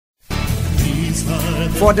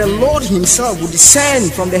For the Lord himself will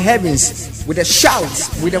descend from the heavens with a shout,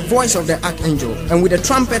 with the voice of the archangel, and with the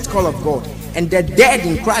trumpet call of God. And the dead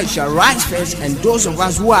in Christ shall rise first, and those of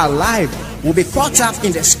us who are alive will be caught up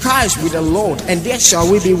in the skies with the Lord, and there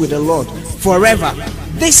shall we be with the Lord forever.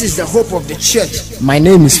 This is the hope of the church. My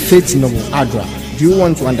name is Faith Noble Adra. Do you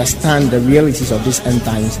want to understand the realities of these end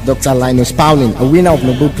times? Dr. Linus Pauling, a winner of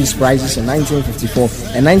Nobel Peace Prizes in 1954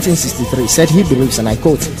 and 1963, said he believes, and I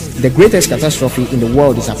quote, "The greatest catastrophe in the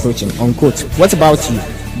world is approaching," unquote. What about you?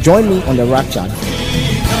 Join me on the rapture.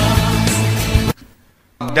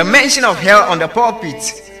 The mention of hell on the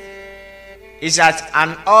pulpit is at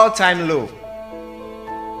an all-time low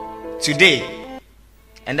today,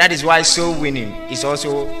 and that is why soul winning is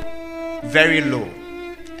also very low,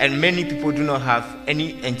 and many people do not have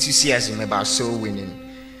any enthusiasm about soul winning.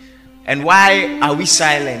 And why are we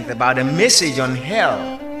silent about the message on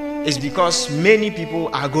hell? Is because many people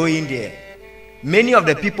are going there. Many of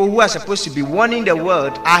the people who are supposed to be warning the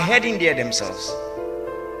world are heading there themselves.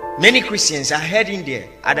 Many Christians are heading there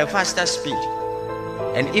at a faster speed,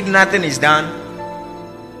 and if nothing is done,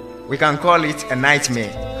 we can call it a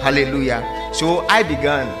nightmare. Hallelujah. So I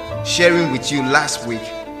began sharing with you last week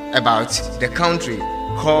about the country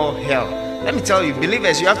called hell. Let me tell you,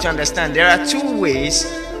 believers, you have to understand there are two ways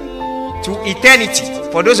to eternity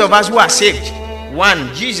for those of us who are saved.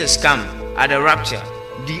 One, Jesus come at the rapture.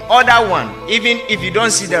 The other one, even if you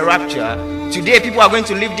don't see the rapture, today people are going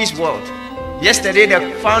to leave this world. Yesterday, the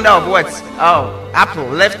founder of what? Apple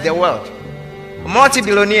left the world. A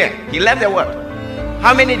multi-billionaire, he left the world.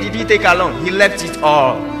 How many did he take along? He left it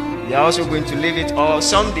all. They are also going to leave it all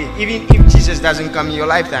someday, even if Jesus doesn't come in your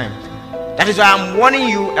lifetime. That is why I'm warning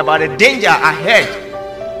you about the danger ahead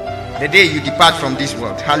the day you depart from this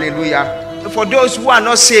world. Hallelujah. For those who are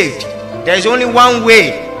not saved, there is only one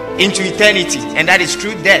way into eternity, and that is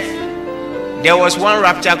through death. There was one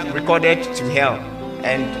rapture recorded to hell,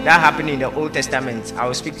 and that happened in the Old Testament. I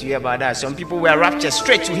will speak to you about that. Some people were raptured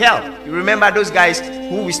straight to hell. You remember those guys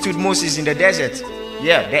who withstood Moses in the desert?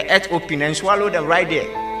 Yeah, the earth opened and swallowed them right there.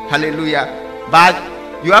 Hallelujah. But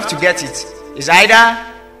you have to get it. It's either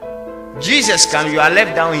Jesus comes, you are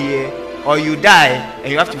left down here, or you die,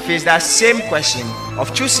 and you have to face that same question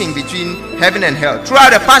of choosing between heaven and hell.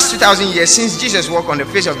 Throughout the past 2,000 years since Jesus walked on the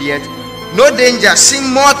face of the earth, no danger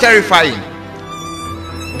seemed more terrifying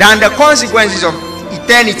than the consequences of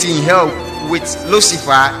eternity in hell with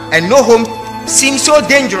Lucifer, and no home seems so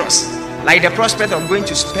dangerous like the prospect of going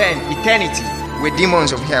to spend eternity with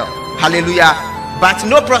demons of hell. Hallelujah. But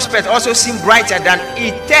no prospect also seems brighter than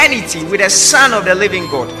eternity with the Son of the living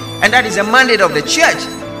God, and that is the mandate of the church.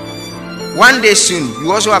 One day soon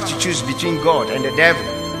you also have to choose between God and the devil.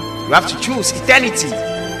 You have to choose eternity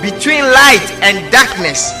between light and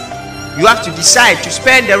darkness. You have to decide to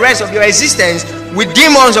spend the rest of your existence with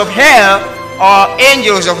demons of hell or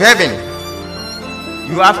angels of heaven.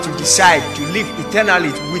 You have to decide to live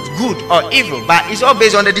eternally with good or evil, but it's all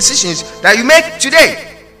based on the decisions that you make today.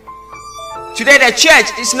 Today the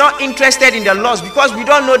church is not interested in the laws because we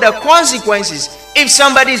don't know the consequences if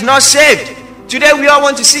somebody is not saved. Today we all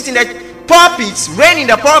want to sit in the pulpits, reign in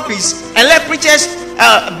the pulpits, and let preachers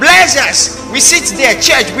bless us. We sit there,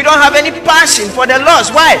 church, we don't have any passion for the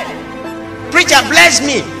laws. Why? Preacher, bless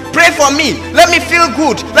me. Pray for me. Let me feel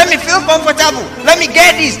good. Let me feel comfortable. Let me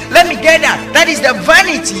get this. Let me get that. That is the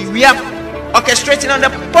vanity we are orchestrating on the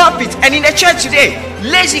pulpit and in the church today.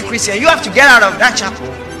 Lazy Christian, you have to get out of that chapel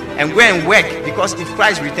and go and work, because if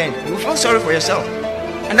Christ returns, you will feel sorry for yourself.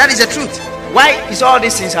 And that is the truth. Why is all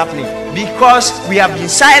these things happening? Because we have been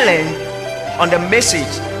silent on the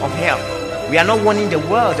message of hell. We are not warning the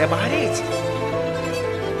world about it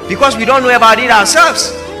because we don't know about it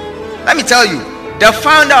ourselves. Let me tell you, the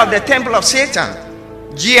founder of the temple of Satan,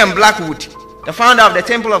 G.M. Blackwood, the founder of the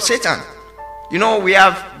temple of Satan. You know, we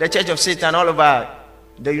have the church of Satan all over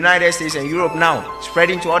the United States and Europe now,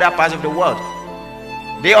 spreading to other parts of the world.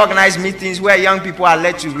 They organize meetings where young people are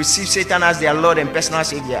led to receive Satan as their Lord and personal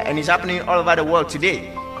Savior, and it's happening all over the world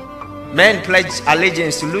today. Men pledge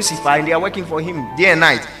allegiance to Lucifer and they are working for him day and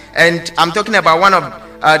night. And I'm talking about one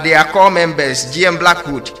of their core members, G.M.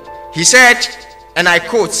 Blackwood. He said, and I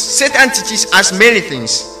quote, "Satan teaches us many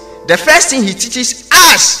things. The first thing he teaches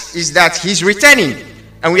us is that he's returning,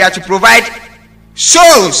 and we are to provide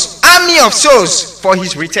souls, army of souls for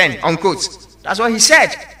his return," unquote. That's what he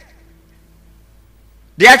said.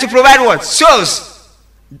 They are to provide what? Souls.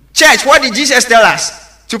 Church, what did Jesus tell us?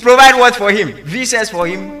 To provide what for him? Visas for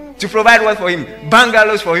him. To provide what for him?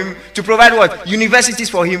 Bungalows for him. To provide what?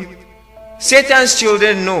 Universities for him. Satan's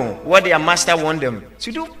children know what their master wants them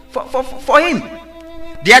to do for him.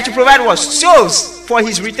 They are to provide what? Souls for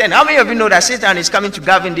his return. How many of you know that Satan is coming to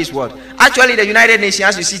govern this world? Actually, the United Nations,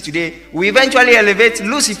 as you see today, will eventually elevate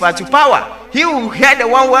Lucifer to power. He will head the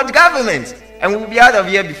one world government, and we'll be out of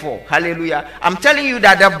here before. Hallelujah. I'm telling you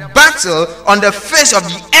that the battle on the face of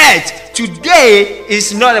the earth today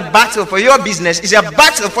is not a battle for your business, it's a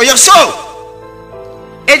battle for your soul.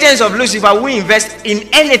 Agents of Lucifer will invest in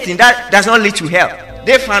anything that does not lead to hell.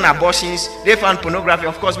 They found abortions, they found pornography.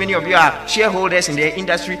 Of course, many of you are shareholders in the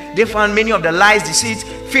industry. They found many of the lies, deceit,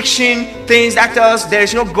 fiction, things that tells there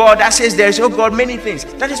is no God, that says there is no God, many things.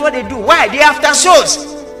 That is what they do. Why? They are after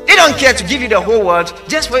souls. They don't care to give you the whole world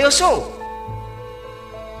just for your soul.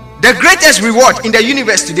 The greatest reward in the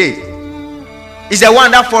universe today is the one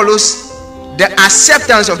that follows the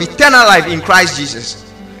acceptance of eternal life in Christ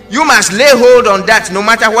Jesus. You must lay hold on that no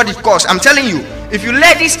matter what it costs. I'm telling you, if you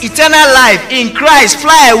let this eternal life in Christ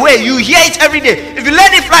fly away, you hear it every day. If you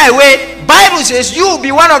let it fly away, Bible says you will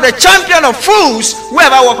be one of the champion of fools who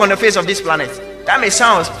ever walk on the face of this planet. That may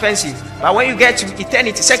sound offensive, but when you get to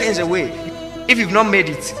eternity, seconds away, if you've not made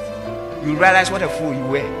it, you realize what a fool you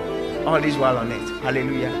were all this while on earth.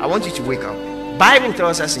 Hallelujah. I want you to wake up. Bible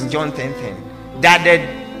tells us in John 10:10 that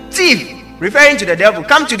the thief, referring to the devil,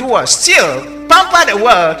 come to do what? Steal, pamper the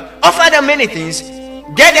world, offer them many things,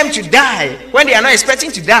 get them to die when they are not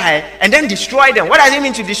expecting to die, and then destroy them. What does it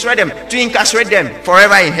mean to destroy them? To incarcerate them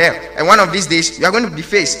forever in hell. And one of these days, you are going to be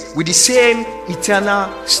faced with the same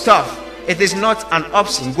eternal stuff. It is not an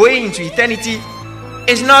option. Going into eternity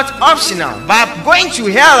is not optional, but going to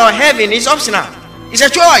hell or heaven is optional. It's a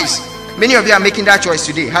choice. Many of you are making that choice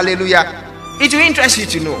today. Hallelujah. It will interest you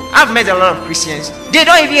to know. I've met a lot of Christians. They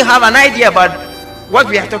don't even have an idea about what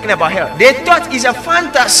we are talking about here. They thought it's a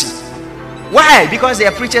fantasy. Why? Because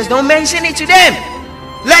their preachers don't mention it to them.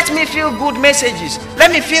 Let me feel good messages.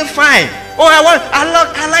 Let me feel fine. Oh,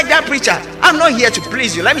 I like that preacher. I'm not here to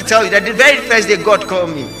please you. Let me tell you that the very first day God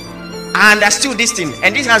called me, I understood this thing,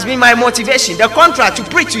 and this has been my motivation. The contract to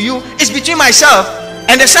preach to you is between myself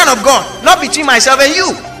and the Son of God, not between myself and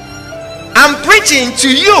you. I'm preaching to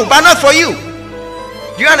you, but not for you.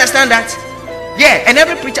 Do you understand that? Yeah, and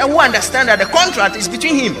every preacher will understand that the contract is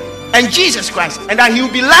between him and Jesus Christ, and that he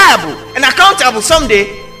will be liable and accountable someday,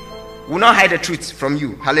 will not hide the truth from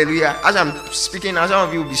you. Hallelujah. As I'm speaking now, some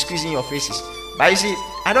of you will be squeezing your faces. But you see,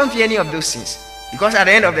 I don't fear any of those things, because at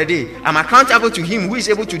the end of the day, I'm accountable to him who is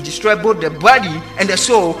able to destroy both the body and the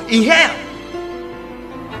soul in hell.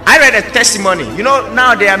 I read a testimony. You know,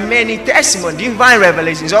 now there are many testimonies, divine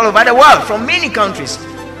revelations all over the world from many countries.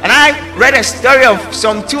 And I read a story of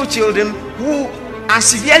some two children who are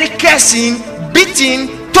severely cursing,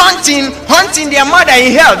 beating, taunting, haunting their mother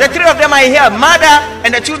in hell. The three of them are in hell, mother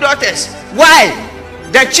and the two daughters. Why?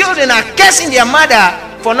 The children are cursing their mother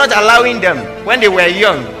for not allowing them. When they were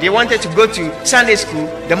young, they wanted to go to Sunday school.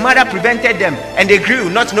 The mother prevented them, and they grew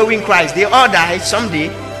not knowing Christ. They all died someday,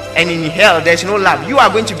 and in hell there's no love. You are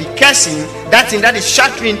going to be cursing that thing that is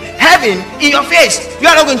shattering heaven in your face. You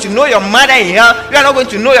are not going to know your mother in hell. You are not going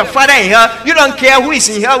to know your father in hell. You don't care who is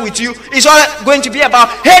in hell with you. It's all going to be about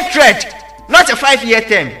hatred, not a 5-year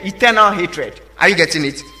term, eternal hatred. Are you getting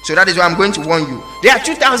it? So that is why I'm going to warn you. There are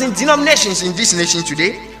 2,000 denominations in this nation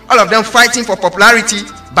today, all of them fighting for popularity,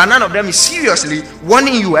 but none of them is seriously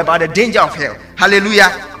warning you about the danger of hell.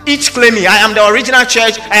 Hallelujah. Each claiming, I am the original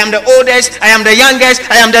church, I am the oldest, I am the youngest,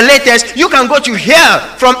 I am the latest. You can go to hell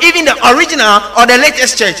from even the original or the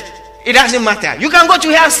latest church. It doesn't matter. You can go to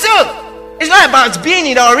hell still. It's not about being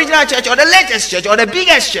in the original church or the latest church or the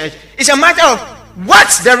biggest church. It's a matter of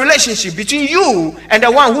what's the relationship between you and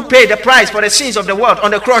the one who paid the price for the sins of the world on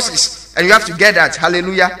the crosses. And you have to get that.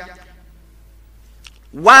 Hallelujah.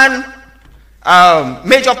 One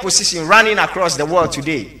major position running across the world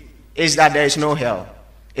today is that there is no hell.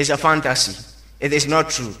 It's a fantasy. It is not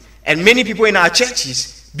true. And many people in our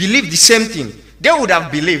churches believe the same thing. They would have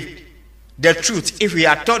believed the truth if we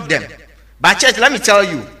had taught them. But church, let me tell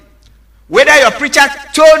you, whether your preacher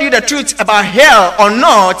told you the truth about hell or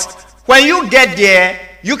not, when you get there,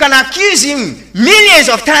 you can accuse him millions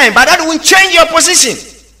of times, but that won't change your position.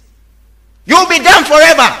 You'll be damned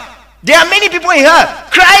forever. There are many people in hell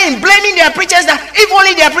crying, blaming their preachers, that if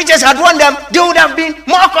only their preachers had warned them, they would have been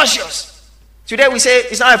more cautious. Today we say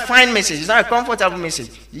it's not a fine message, it's not a comfortable message.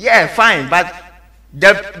 Yeah, fine, but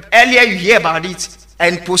the earlier you hear about it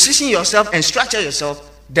and position yourself and structure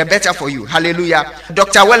yourself, the better for you. Hallelujah.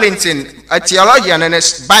 Dr. Wellington, a theologian and a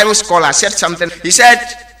Bible scholar, said something. He said,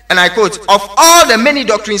 and I quote, of all the many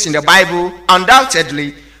doctrines in the Bible,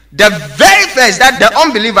 undoubtedly, the very first that the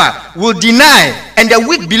unbeliever will deny and the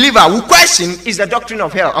weak believer will question is the doctrine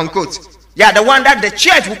of hell, unquote. Yeah, the one that the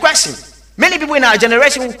church will question. Many people in our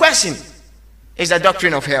generation will question. is the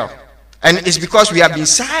doctrine of hell. And it's because we have been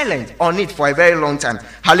silent on it for a very long time.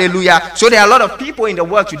 Hallelujah. So there are a lot of people in the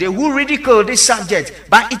world today who ridicule this subject,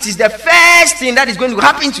 but it is the first thing that is going to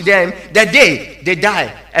happen to them the day they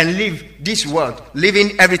die and leave this world,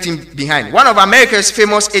 leaving everything behind. One of America's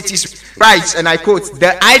famous atheists writes, and I quote,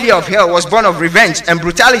 "The idea of hell was born of revenge and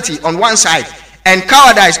brutality on one side and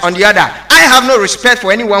cowardice on the other. I have no respect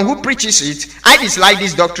for anyone who preaches it. I dislike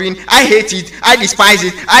this doctrine. I hate it. I despise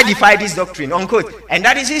it. I defy this doctrine," unquote. And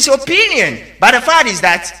that is his opinion. But the fact is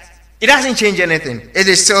that it doesn't change anything. It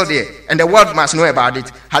is still there, and the world must know about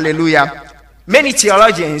it. Hallelujah. Many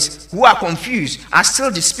theologians who are confused are still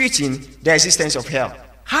disputing the existence of hell.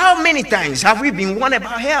 How many times have we been warned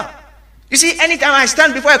about hell? You see, anytime I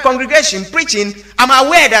stand before a congregation preaching, I'm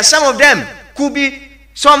aware that some of them could be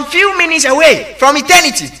some few minutes away from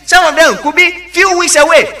eternity. Some of them could be few weeks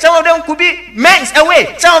away. Some of them could be months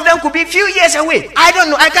away. Some of them could be few years away. I don't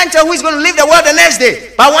know. I can't tell who is going to leave the world the next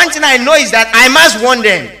day. But one thing I know is that I must warn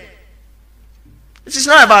them. This is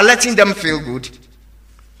not about letting them feel good.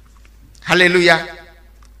 Hallelujah.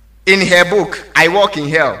 In her book, I Walk in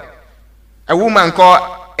Hell, a woman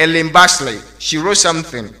called Ellen Basley, she wrote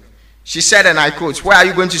something. She said, and I quote, "Where are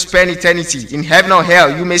you going to spend eternity? In heaven or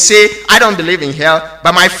hell? You may say, I don't believe in hell.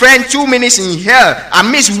 But my friend, 2 minutes in hell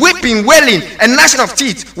amidst weeping, wailing, and gnashing of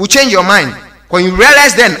teeth will change your mind. When you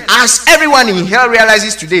realize then, as everyone in hell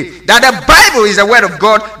realizes today, that the Bible is the word of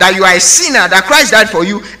God, that you are a sinner, that Christ died for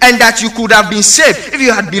you, and that you could have been saved if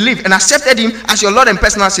you had believed and accepted him as your Lord and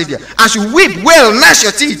personal Savior. As you weep, wail, gnash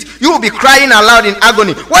your teeth, you will be crying aloud in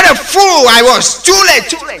agony. What a fool I was! Too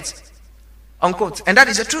late. Unquote. And that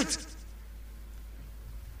is the truth.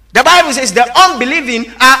 The Bible says the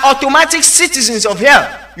unbelieving are automatic citizens of hell.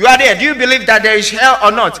 You are there. Do you believe that there is hell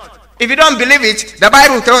or not? If you don't believe it, the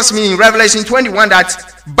Bible tells me in Revelation 21 that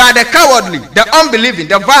but the cowardly, the unbelieving,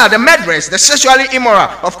 the vile, the murderers, the sexually immoral,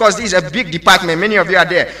 of course this is a big department, many of you are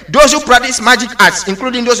there, those who practice magic arts,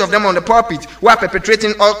 including those of them on the pulpit who are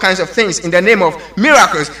perpetrating all kinds of things in the name of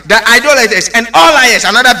miracles, the idolaters and all liars,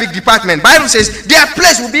 another big department. Bible says their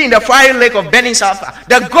place will be in the fiery lake of burning sulfur.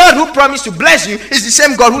 The God who promised to bless you is the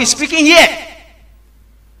same God who is speaking here.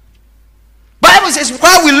 Bible says,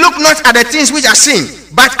 while we look not at the things which are seen,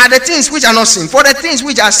 but at the things which are not seen. For the things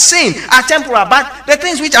which are seen are temporal, but the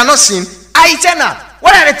things which are not seen are eternal.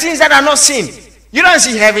 What are the things that are not seen? You don't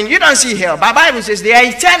see heaven, you don't see hell, but Bible says they are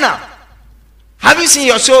eternal. Have you seen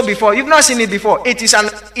your soul before? You've not seen it before. It is an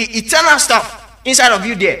eternal stuff inside of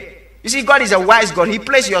you there. You see, God is a wise God. He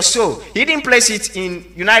placed your soul. He didn't place it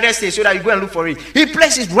in United States so that you go and look for it. He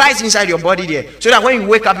placed it right inside your body there, so that when you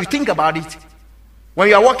wake up, you think about it. When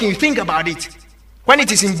you are walking, you think about it. When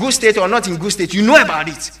it is in good state or not in good state, you know about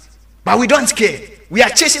it. But we don't care. We are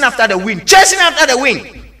chasing after the wind. Chasing after the wind.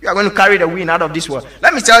 You are going to carry the wind out of this world.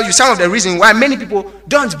 Let me tell you some of the reasons why many people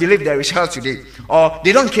don't believe there is hell today, or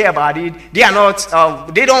they don't care about it. They are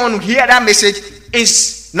not. They don't want to hear that message.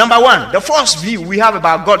 Is number one, the false view we have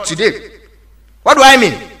about God today. What do I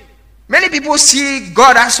mean? Many people see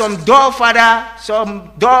God as some dog father,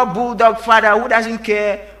 some dog bulldog father who doesn't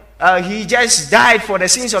care. He just died for the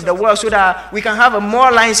sins of the world so that we can have a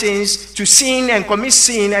more license to sin and commit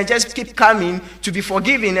sin and just keep coming to be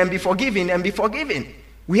forgiven and be forgiven and be forgiven.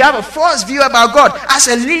 We have a false view about God as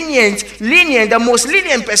a lenient, the most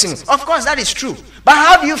lenient person. Of course, that is true. But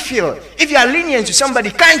how do you feel if you are lenient to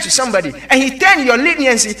somebody, kind to somebody, and he turns your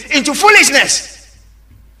leniency into foolishness?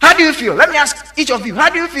 How do you feel? Let me ask each of you,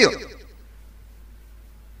 how do you feel?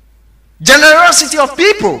 Generosity of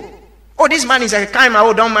people. Oh, this man is a kind man.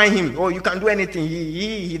 Oh, don't mind him. Oh, you can do anything.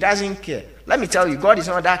 He doesn't care. Let me tell you, God is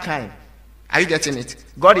not that kind. Are you getting it?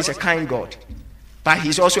 God is a kind God. But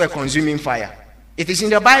he's also a consuming fire. It is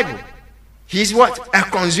in the Bible. He's what? A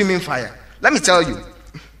consuming fire. Let me tell you.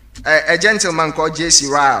 A gentleman called J.C.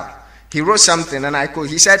 Ryle, he wrote something and I quote.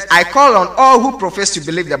 He said, "I call on all who profess to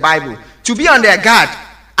believe the Bible to be on their guard.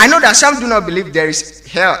 I know that some do not believe there is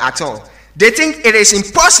hell at all. They think it is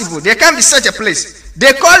impossible. There can't be such a place.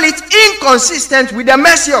 They call it inconsistent with the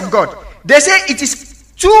mercy of God. They say it is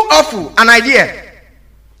too awful an idea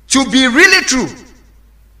to be really true.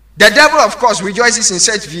 The devil, of course, rejoices in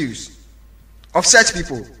such views of such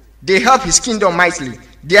people. They help his kingdom mightily.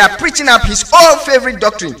 They are preaching up his old favorite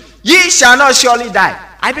doctrine. Ye shall not surely die."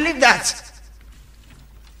 I believe that.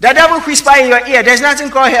 The devil whisper in your ear, there's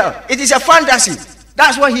nothing called hell. It is a fantasy.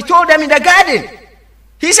 That's what he told them in the garden.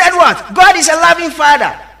 He said what? God is a loving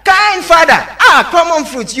father. Kind father. Common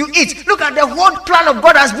fruits you eat. Look at the whole plan of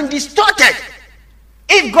God has been distorted.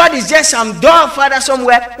 If God is just some dog father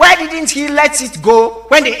somewhere, why didn't he let it go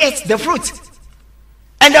when they ate the fruit?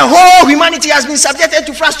 And the whole humanity has been subjected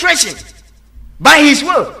to frustration by his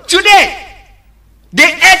will. Today,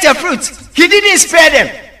 They ate the fruit. He didn't spare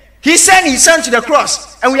them. He sent his son to the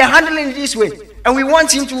cross, and we are handling it this way. And we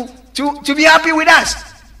want him to be happy with us.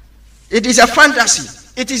 It is a fantasy.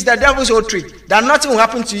 It is the devil's old trick that nothing will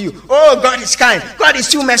happen to you. Oh, God is kind. God is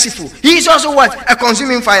too merciful. He is also what? A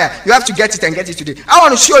consuming fire. You have to get it and get it today. I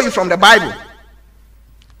want to show you from the Bible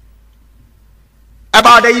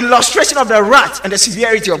about the illustration of the wrath and the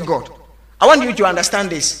severity of God. I want you to understand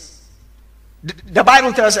this. The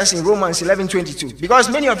Bible tells us in Romans 11:22, because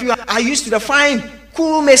many of you are used to the fine,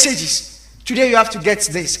 cool messages. Today you have to get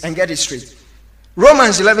this and get it straight.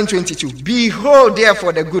 Romans 11:22. Behold,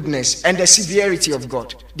 therefore, the goodness and the severity of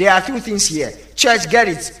God. There are two things here. Church, get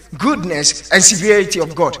it. Goodness and severity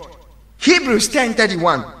of God. Hebrews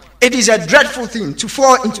 10:31. It is a dreadful thing to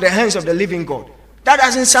fall into the hands of the living God. That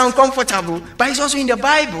doesn't sound comfortable, but it's also in the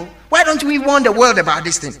Bible. Why don't we warn the world about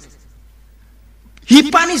this thing?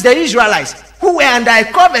 He punished the Israelites who were under a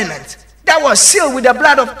covenant that was sealed with the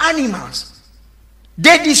blood of animals.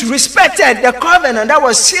 They disrespected the covenant that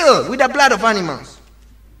was sealed with the blood of animals.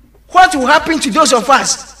 What will happen to those of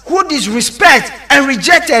us who disrespect and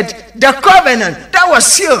rejected the covenant that was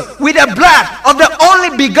sealed with the blood of the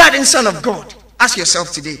only begotten Son of God? Ask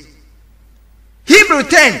yourself today. Hebrews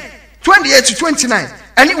 10:28-29.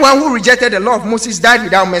 Anyone who rejected the law of Moses died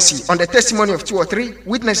without mercy on the testimony of 2 or 3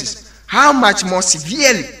 witnesses. How much more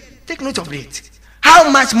severely? Take note of it. How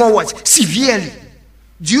much more what? Severely.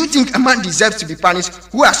 Do you think a man deserves to be punished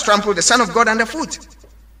who has trampled the Son of God underfoot?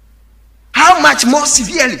 How much more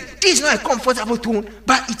severely? This is not a comfortable tone,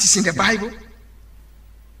 but it is in the Bible.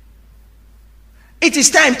 It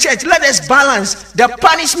is time, church, let us balance the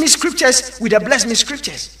punish me scriptures with the bless me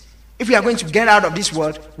scriptures. If we are going to get out of this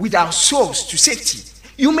world with our souls to safety.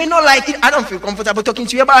 You may not like it. I don't feel comfortable talking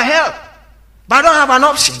to you about hell, but I don't have an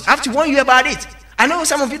option. I have to warn you about it. I know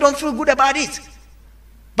some of you don't feel good about it,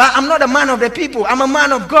 but I'm not a man of the people. I'm a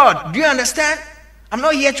man of God. Do you understand? I'm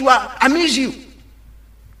not here to amuse you.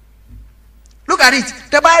 Look at it.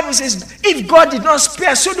 The Bible says, if God did not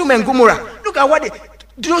spare Sodom and Gomorrah, look at what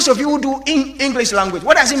those of you who do in English language,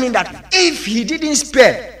 what does it mean that if he didn't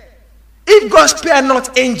spare, if God spared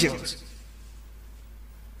not angels,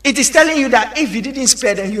 it is telling you that if he didn't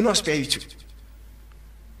spare them, he will not spare you too.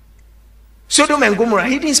 Sodom and Gomorrah,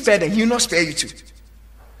 he didn't spare them, he will not spare you too.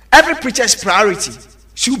 Every preacher's priority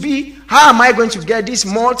should be, how am I going to get these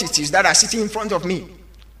multitudes that are sitting in front of me?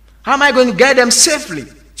 How am I going to get them safely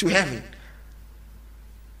to heaven?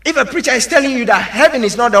 If a preacher is telling you that heaven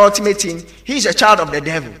is not the ultimate thing, he is a child of the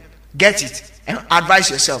devil. Get it and advise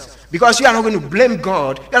yourself. Because you are not going to blame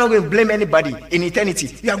God, you are not going to blame anybody in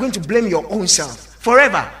eternity. You are going to blame your own self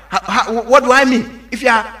forever. What do I mean? If you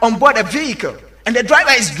are on board a vehicle and the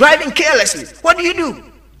driver is driving carelessly, what do?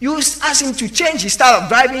 You ask him to change his style of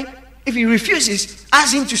driving. If he refuses,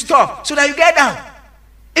 ask him to stop so that you get down.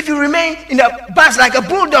 If you remain in the bus like a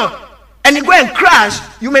bulldog and you go and crash,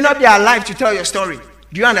 you may not be alive to tell your story.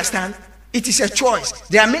 Do you understand? It is a choice.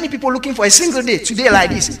 There are many people looking for a single day, today like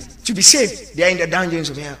this, to be saved. They are in the dungeons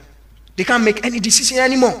of hell. They can't make any decision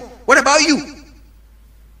anymore. What about you?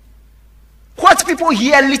 What people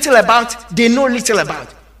hear little about, they know little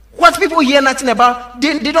about. What people hear nothing about,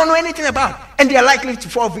 they don't know anything about. And they are likely to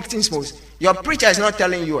fall victims most. Your preacher is not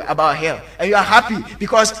telling you about hell. And you are happy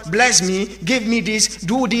because, bless me, give me this,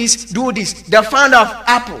 do this, do this. The founder of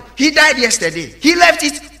Apple, he died yesterday. He left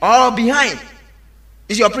it all behind.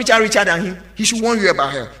 Is your preacher richer than him? He should warn you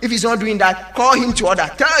about hell. If he's not doing that, call him to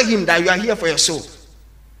order. Tell him that you are here for your soul.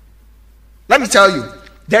 Let me tell you,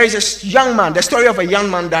 there is a young man, the story of a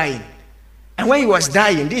young man dying. And when he was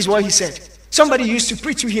dying, this is what he said. Somebody used to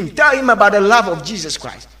preach to him, tell him about the love of Jesus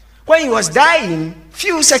Christ. When he was dying,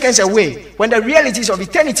 few seconds away, when the realities of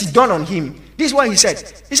eternity dawned on him, this is what he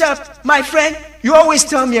said. He said, my friend, you always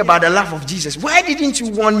tell me about the love of Jesus. Why didn't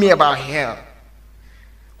you warn me about hell?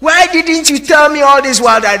 Why didn't you tell me all this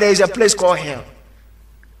while that there is a place called hell?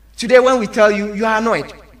 Today when we tell you, you are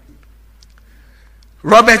annoyed.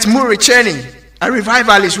 Robert Murray Chaney, a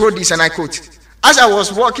revivalist, wrote this, and I quote, as I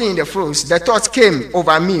was walking in the fields, the thought came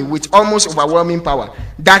over me with almost overwhelming power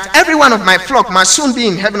that every one of my flock must soon be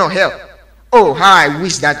in heaven or hell. Oh, how I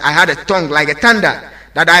wish that I had a tongue like a thunder,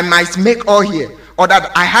 that I might make all hear, or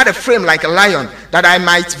that I had a frame like a lion, that I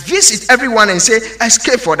might visit everyone and say,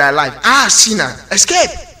 escape for thy life. Ah, sinner, escape.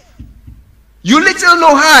 You little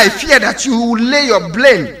know how I fear that you will lay your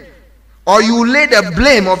blame, or you will lay the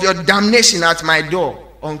blame of your damnation at my door.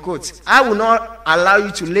 Unquote. I will not allow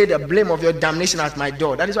you to lay the blame of your damnation at my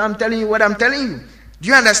door. That is why I'm telling you what I'm telling you. Do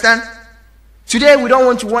you understand? Today we don't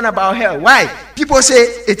want to warn about hell. Why? People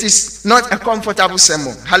say it is not a comfortable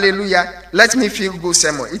sermon. Hallelujah. Let me feel good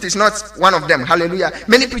sermon. It is not one of them. Hallelujah.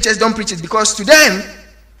 Many preachers don't preach it because to them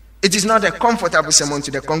it is not a comfortable sermon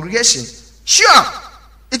to the congregation. Sure,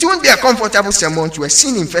 it won't be a comfortable sermon to a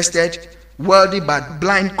sin-infested, worldly but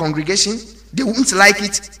blind congregation. They won't like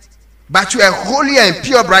it. But to a holy and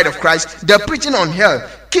pure bride of Christ, the preaching on hell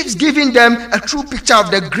keeps giving them a true picture of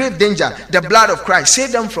the grave danger the blood of Christ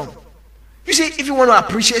saved them from. You see, if you want to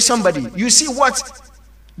appreciate somebody, you see what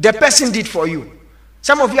the person did for you.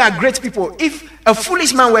 Some of you are great people. If a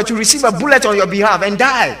foolish man were to receive a bullet on your behalf and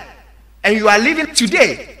die, and you are living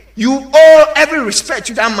today, you owe every respect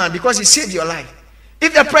to that man because he saved your life.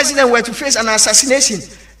 If the president were to face an assassination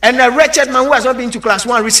and a wretched man who has not been to class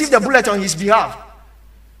 1 received a bullet on his behalf,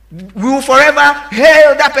 we will forever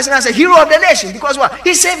hail that person as a hero of the nation because what?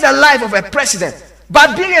 He saved the life of a president.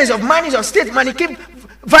 But billions of monies of state money keep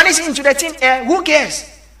vanishing into the thin air. Who cares?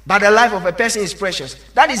 But the life of a person is precious.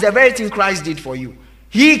 That is the very thing Christ did for you.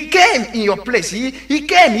 He came in your place. He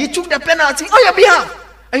came. He took the penalty on your behalf.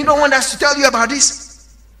 And you don't want us to tell you about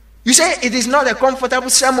this? You say it is not a comfortable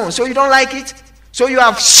sermon, so you don't like it? So you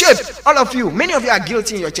have shaped, all of you, many of you are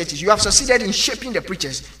guilty in your churches. You have succeeded in shaping the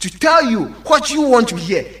preachers to tell you what you want to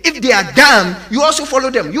hear. If they are damned, you also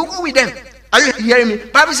follow them. You go with them. Are you hearing me?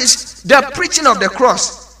 Bible says the preaching of the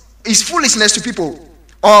cross is foolishness to people.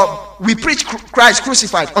 Or we preach Christ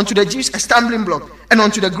crucified, unto the Jews a stumbling block, and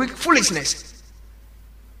unto the Greek foolishness.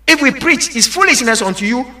 If we preach is foolishness unto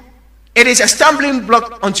you, it is a stumbling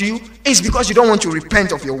block unto you, it's because you don't want to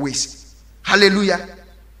repent of your ways. Hallelujah.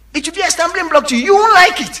 It will be a stumbling block to you. You won't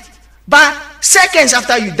like it. But seconds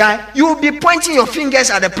after you die, you will be pointing your fingers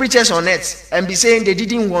at the preachers on earth and be saying they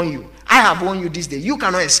didn't warn you. I have warned you this day. You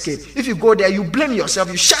cannot escape. If you go there, you blame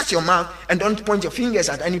yourself. You shut your mouth and don't point your fingers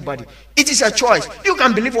at anybody. It is a choice. You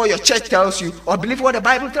can believe what your church tells you or believe what the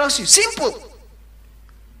Bible tells you. Simple.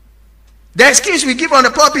 The excuse we give on the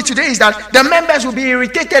pulpit today is that the members will be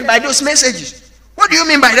irritated by those messages. What do you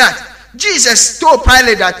mean by that? Jesus told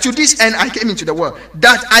Pilate that to this end I came into the world,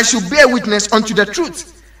 that I should bear witness unto the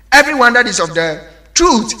truth. Everyone that is of the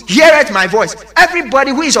truth heareth my voice.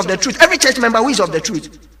 Everybody who is of the truth, every church member who is of the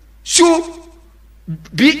truth, should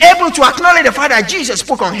be able to acknowledge the fact that Jesus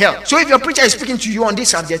spoke on hell. So if your preacher is speaking to you on this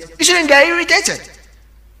subject, you shouldn't get irritated.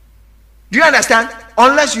 Do you understand?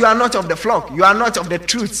 Unless you are not of the flock, you are not of the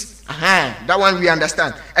truth. That one we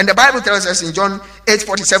understand. And the Bible tells us in John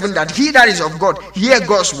 8:47 that he that is of God hear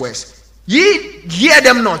God's words. Ye hear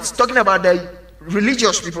them not. Talking about the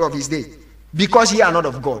religious people of his day. Because ye are not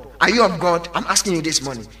of God. Are you of God? I'm asking you this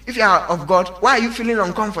morning. If you are of God, why are you feeling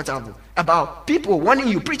uncomfortable about people warning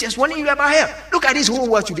you, preachers warning you about hell? Look at this whole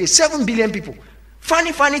world today. 7 billion people.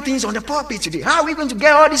 Funny things on the pulpit today. How are we going to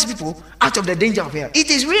get all these people out of the danger of hell? It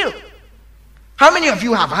is real. How many of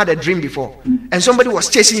you have had a dream before and somebody was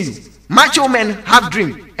chasing you? Macho men have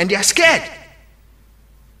dreams and they are scared.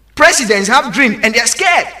 Presidents have dreams and they are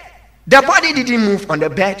scared. The body didn't move on the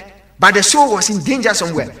bed, but the soul was in danger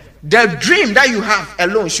somewhere. The dream that you have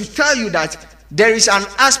alone should tell you that there is an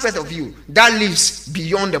aspect of you that lives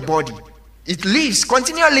beyond the body. It lives,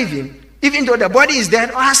 continue living, even though the body is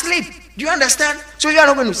dead or asleep. Do you understand? So you are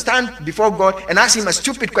not going to stand before God and ask him a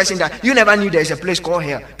stupid question that you never knew there is a place called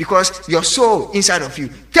hell, because your soul inside of you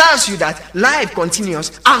tells you that life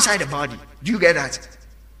continues outside the body. Do you get that?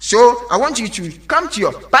 So I want you to come to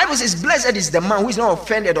your Bible says, blessed is the man who is not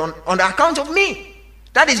offended on the account of me.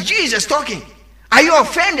 That is Jesus talking. Are you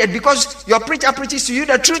offended because your preacher preaches to you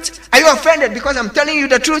the truth? Are you offended because I'm telling you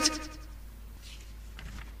the truth?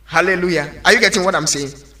 Hallelujah. Are you getting what I'm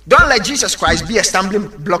saying? Don't let Jesus Christ be a stumbling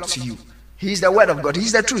block to you. He is the word of God. He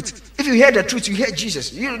is the truth. If you hear the truth, you hear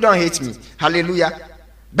Jesus. You don't hate me. Hallelujah.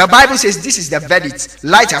 The Bible says this is the verdict.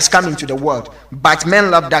 Light has come into the world, but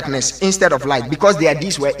men love darkness instead of light because their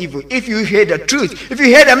deeds were evil. If you hear the truth, if you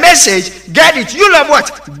hear the message, get it. You love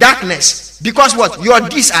what? Darkness. Because what? Your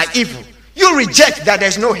deeds are evil. You reject that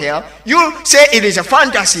there's no hell. You say it is a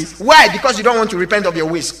fantasy. Why? Because you don't want to repent of your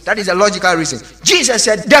ways. That is a logical reason. Jesus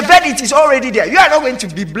said the verdict is already there. You are not going to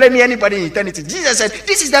be blaming anybody in eternity. Jesus said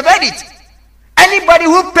this is the verdict. Anybody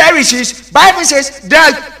who perishes, Bible says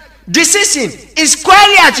the decision is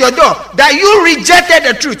squarely at your door that you rejected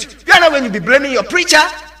the truth. You are not going to be blaming your preacher.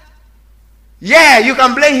 Yeah, you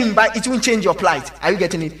can blame him, but it won't change your plight. Are you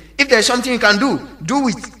getting it? If there's something you can do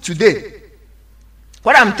it today.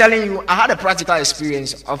 What I'm telling you, I had a practical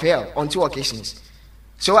experience of hell on 2 occasions.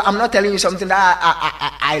 So I'm not telling you something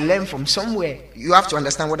that I learned from somewhere. You have to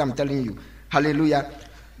understand what I'm telling you. Hallelujah.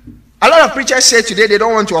 A lot of preachers say today they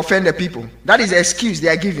don't want to offend the people. That is the excuse they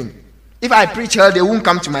are giving. If I preach hell, they won't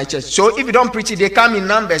come to my church. So if you don't preach it, they come in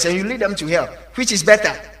numbers and you lead them to hell. Which is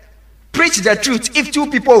better? Preach the truth. If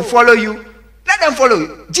 2 people will follow you, let them follow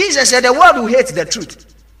you. Jesus said the world will hate the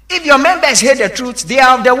truth. If your members hate the truth, they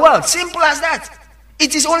are of the world. Simple as that.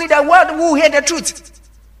 It is only the world who hate the truth.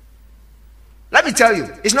 Let me tell you,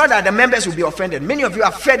 it's not that the members will be offended. Many of you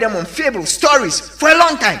have fed them on fables, stories for a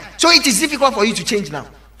long time. So it is difficult for you to change now.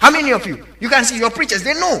 How many of you? You can see your preachers,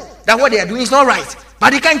 they know that what they are doing is not right.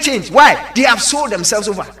 But they can't change. Why? They have sold themselves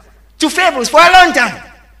over to fables for a long time.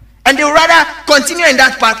 And they would rather continue in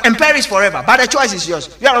that path and perish forever. But the choice is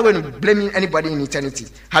yours. You are not going to blame anybody in eternity.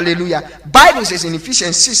 Hallelujah. Bible says in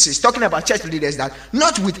Ephesians 6, talking about church leaders, that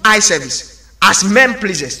not with eye service, as men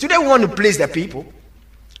pleasers. Today we want to please the people.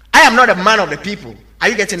 I am not a man of the people. Are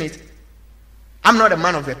you getting it? I'm not a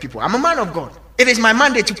man of the people. I'm a man of God. It is my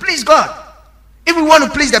mandate to please God. If we want to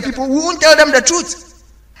please the people, we won't tell them the truth.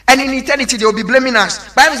 And in eternity, they will be blaming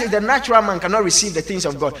us. Bible says the natural man cannot receive the things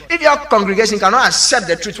of God. If your congregation cannot accept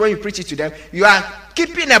the truth when you preach it to them, you are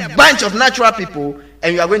keeping a bunch of natural people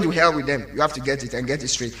and you are going to hell with them. You have to get it and get it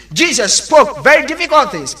straight. Jesus spoke very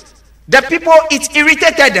difficult things. The people, it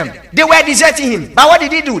irritated them. They were deserting him. But what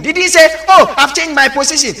did he do? Did he say, oh, I've changed my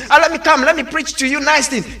position. Let me come. Let me preach to you nice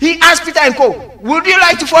things. He asked Peter and Co, would you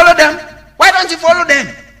like to follow them? Why don't you follow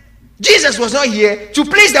them? Jesus was not here to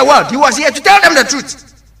please the world. He was here to tell them the truth.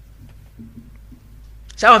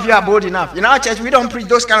 Some of you are bold enough. In our church, we don't preach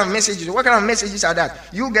those kind of messages. What kind of messages are that?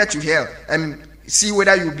 You get to hell and see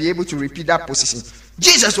whether you'll be able to repeat that position.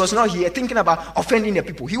 Jesus was not here thinking about offending the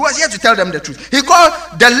people. He was here to tell them the truth. He called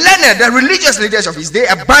the learned, the religious leaders of his day,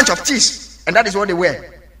 a bunch of thieves. And that is what they were.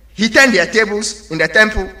 He turned their tables in the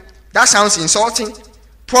temple. That sounds insulting.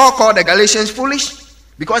 Paul called the Galatians foolish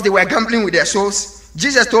because they were gambling with their souls.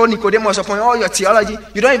 Jesus told Nicodemus, upon all your theology,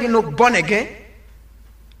 you don't even know born again.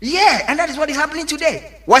 Yeah, and that is what is happening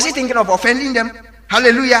today. Was he thinking of offending them?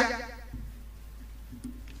 Hallelujah.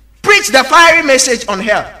 Preach the fiery message on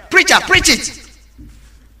hell. Preacher, preach it.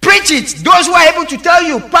 Preach it. Those who are able to tell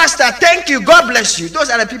you, Pastor, thank you, God bless you. Those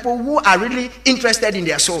are the people who are really interested in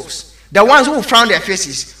their souls. The ones who frown their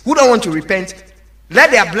faces, who don't want to repent. Let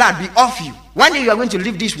their blood be off you. One day you are going to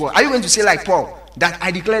leave this world. Are you going to say like Paul, that I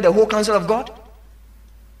declare the whole counsel of God?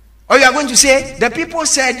 Or you are going to say, the people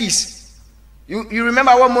said this. You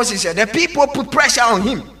remember what Moses said? The people put pressure on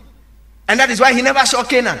him. And that is why he never saw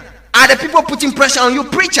Canaan. Are the people putting pressure on you,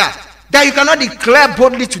 preacher, that you cannot declare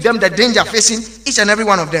boldly to them the danger facing each and every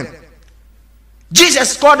one of them?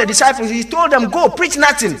 Jesus called the disciples. He told them, go, preach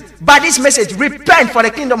nothing but this message. Repent, for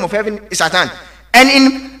the kingdom of heaven is at hand. And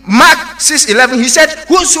in Mark 6:11, he said,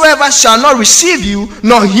 whosoever shall not receive you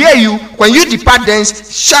nor hear you, when you depart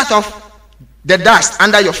thence, shut off the dust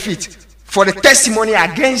under your feet for the testimony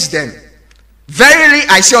against them. Verily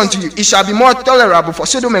I say unto you, it shall be more tolerable for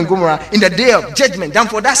Sodom and Gomorrah in the day of judgment than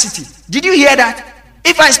for that city. Did you hear that?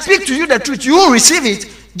 If I speak to you the truth, you will receive it.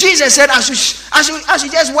 Jesus said, I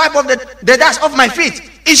should just wipe off the dust off my feet.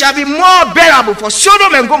 It shall be more bearable for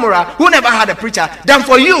Sodom and Gomorrah, who never had a preacher, than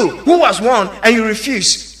for you, who was one and you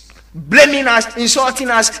refused, blaming us, insulting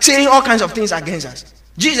us, saying all kinds of things against us.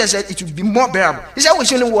 Jesus said it would be more bearable. He said we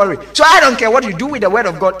shouldn't worry. So I don't care what you do with the word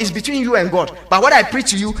of God. It's between you and God. But what I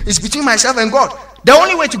preach to you is between myself and God. The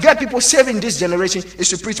only way to get people saved in this generation is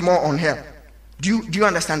to preach more on hell. Do you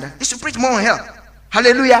understand that? It's to preach more on hell.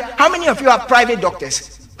 Hallelujah. How many of you are private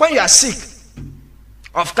doctors? When you are sick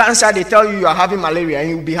of cancer, they tell you are having malaria and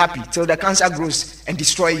you'll be happy till the cancer grows and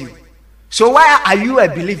destroy you. So why are you a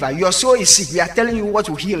believer? Your soul is sick. We are telling you what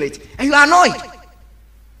will heal it. And you are annoyed.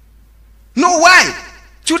 No, why?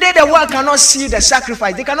 Today the world cannot see the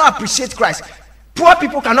sacrifice. They cannot appreciate Christ. Poor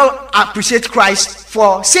people cannot appreciate Christ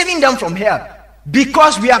for saving them from hell,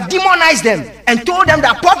 because we have demonized them and told them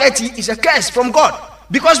that poverty is a curse from God,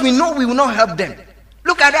 because we know we will not help them.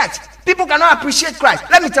 Look at that. People cannot appreciate Christ.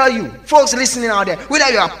 Let me tell you, folks listening out there, whether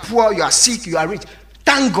you are poor, you are sick, you are rich,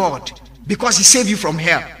 thank God, because he saved you from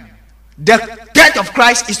hell. The death of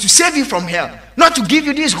Christ is to save you from hell, not to give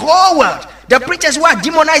you this whole world. The preachers who are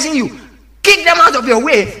demonizing you, kick them out of your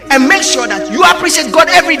way and make sure that you appreciate God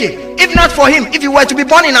every day. If not for him, if you were to be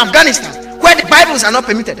born in Afghanistan, where the Bibles are not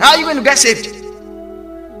permitted, how are you going to get saved?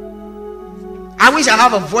 I wish I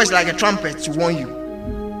have a voice like a trumpet to warn you,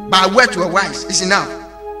 but a word to a wise is enough.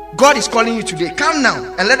 God is calling you today. Come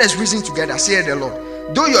now and let us reason together, saith the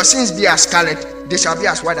Lord. Though your sins be as scarlet, they shall be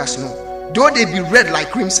as white as snow. Though they be red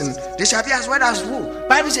like crimson, they shall be as white as wool.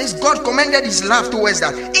 Bible says God commended his love towards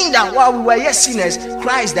that, in that while we were yet sinners,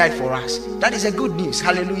 Christ died for us. That is a good news.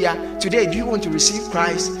 Hallelujah. Today, do you want to receive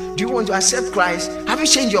Christ? Do you want to accept Christ? Have you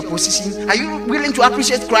changed your position? Are you willing to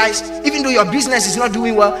appreciate Christ, even though your business is not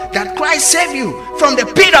doing well? That Christ saved you from the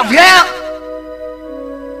pit of hell.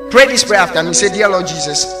 Pray this prayer after me. Say, dear Lord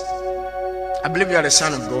Jesus, I believe you are the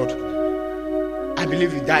Son of God. I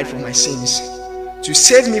believe you died for my sins to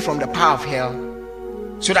save me from the power of hell,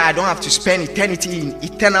 so that I don't have to spend eternity in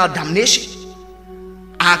eternal damnation.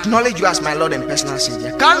 I acknowledge you as my Lord and personal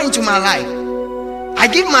Savior. Come into my life. I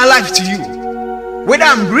give my life to you. Whether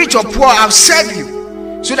I'm rich or poor, I'll serve you,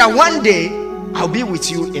 so that one day I'll be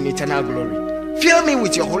with you in eternal glory. Fill me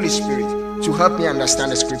with your Holy Spirit to help me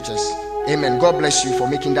understand the scriptures. Amen. God bless you for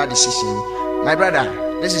making that decision. My brother,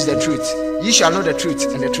 this is the truth. You shall know the truth,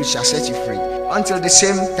 and the truth shall set you free. Until the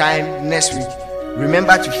same time next week,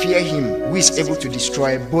 remember to fear him who is able to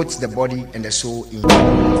destroy both the body and the soul in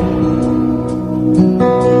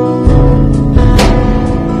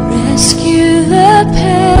rescue the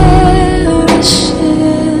perishing,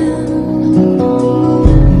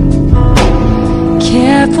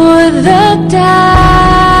 care for the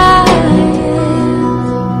dying,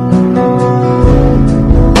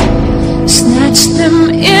 snatch them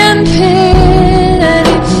in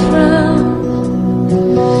pity from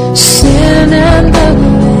sin and the grave.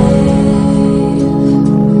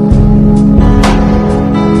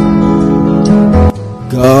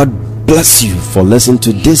 God bless you for listening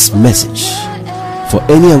to this message. For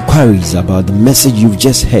any inquiries about the message you've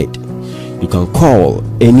just heard, you can call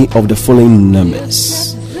any of the following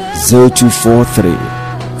numbers: 0243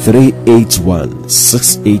 381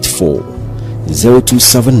 684,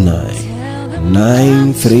 0279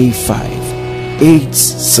 935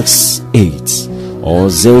 868, or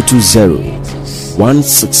 020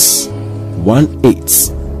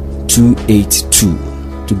 1618 282.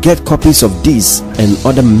 To get copies of these and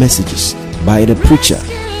other messages by the preacher,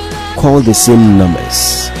 call the same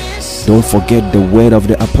numbers. Don't forget the word of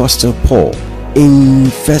the Apostle Paul in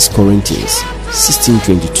 1 Corinthians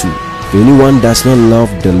 16:22. If anyone does not love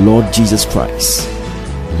the Lord Jesus Christ,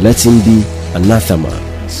 let him be anathema.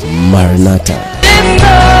 Maranatha.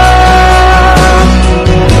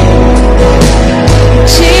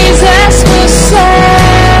 Jesus will save.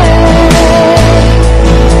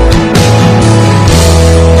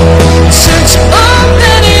 Search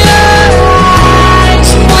open your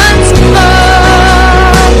eyes once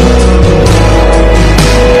more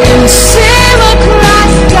and see what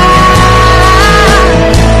Christ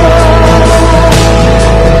died for.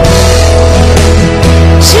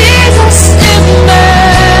 Jesus is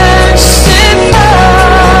merciful.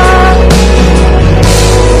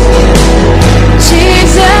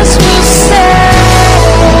 Jesus will save.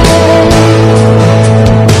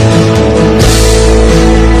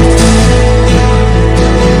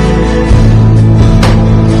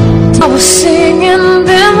 I was singing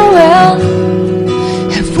them well.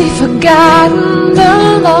 Have we forgotten the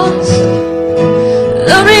loss,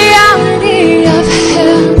 the reality of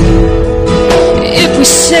hell? If we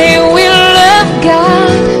say we love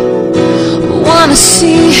God, wanna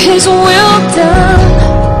see his will done,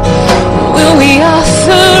 will we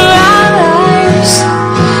offer our lives,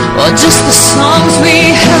 or just the songs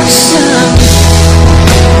we have sung?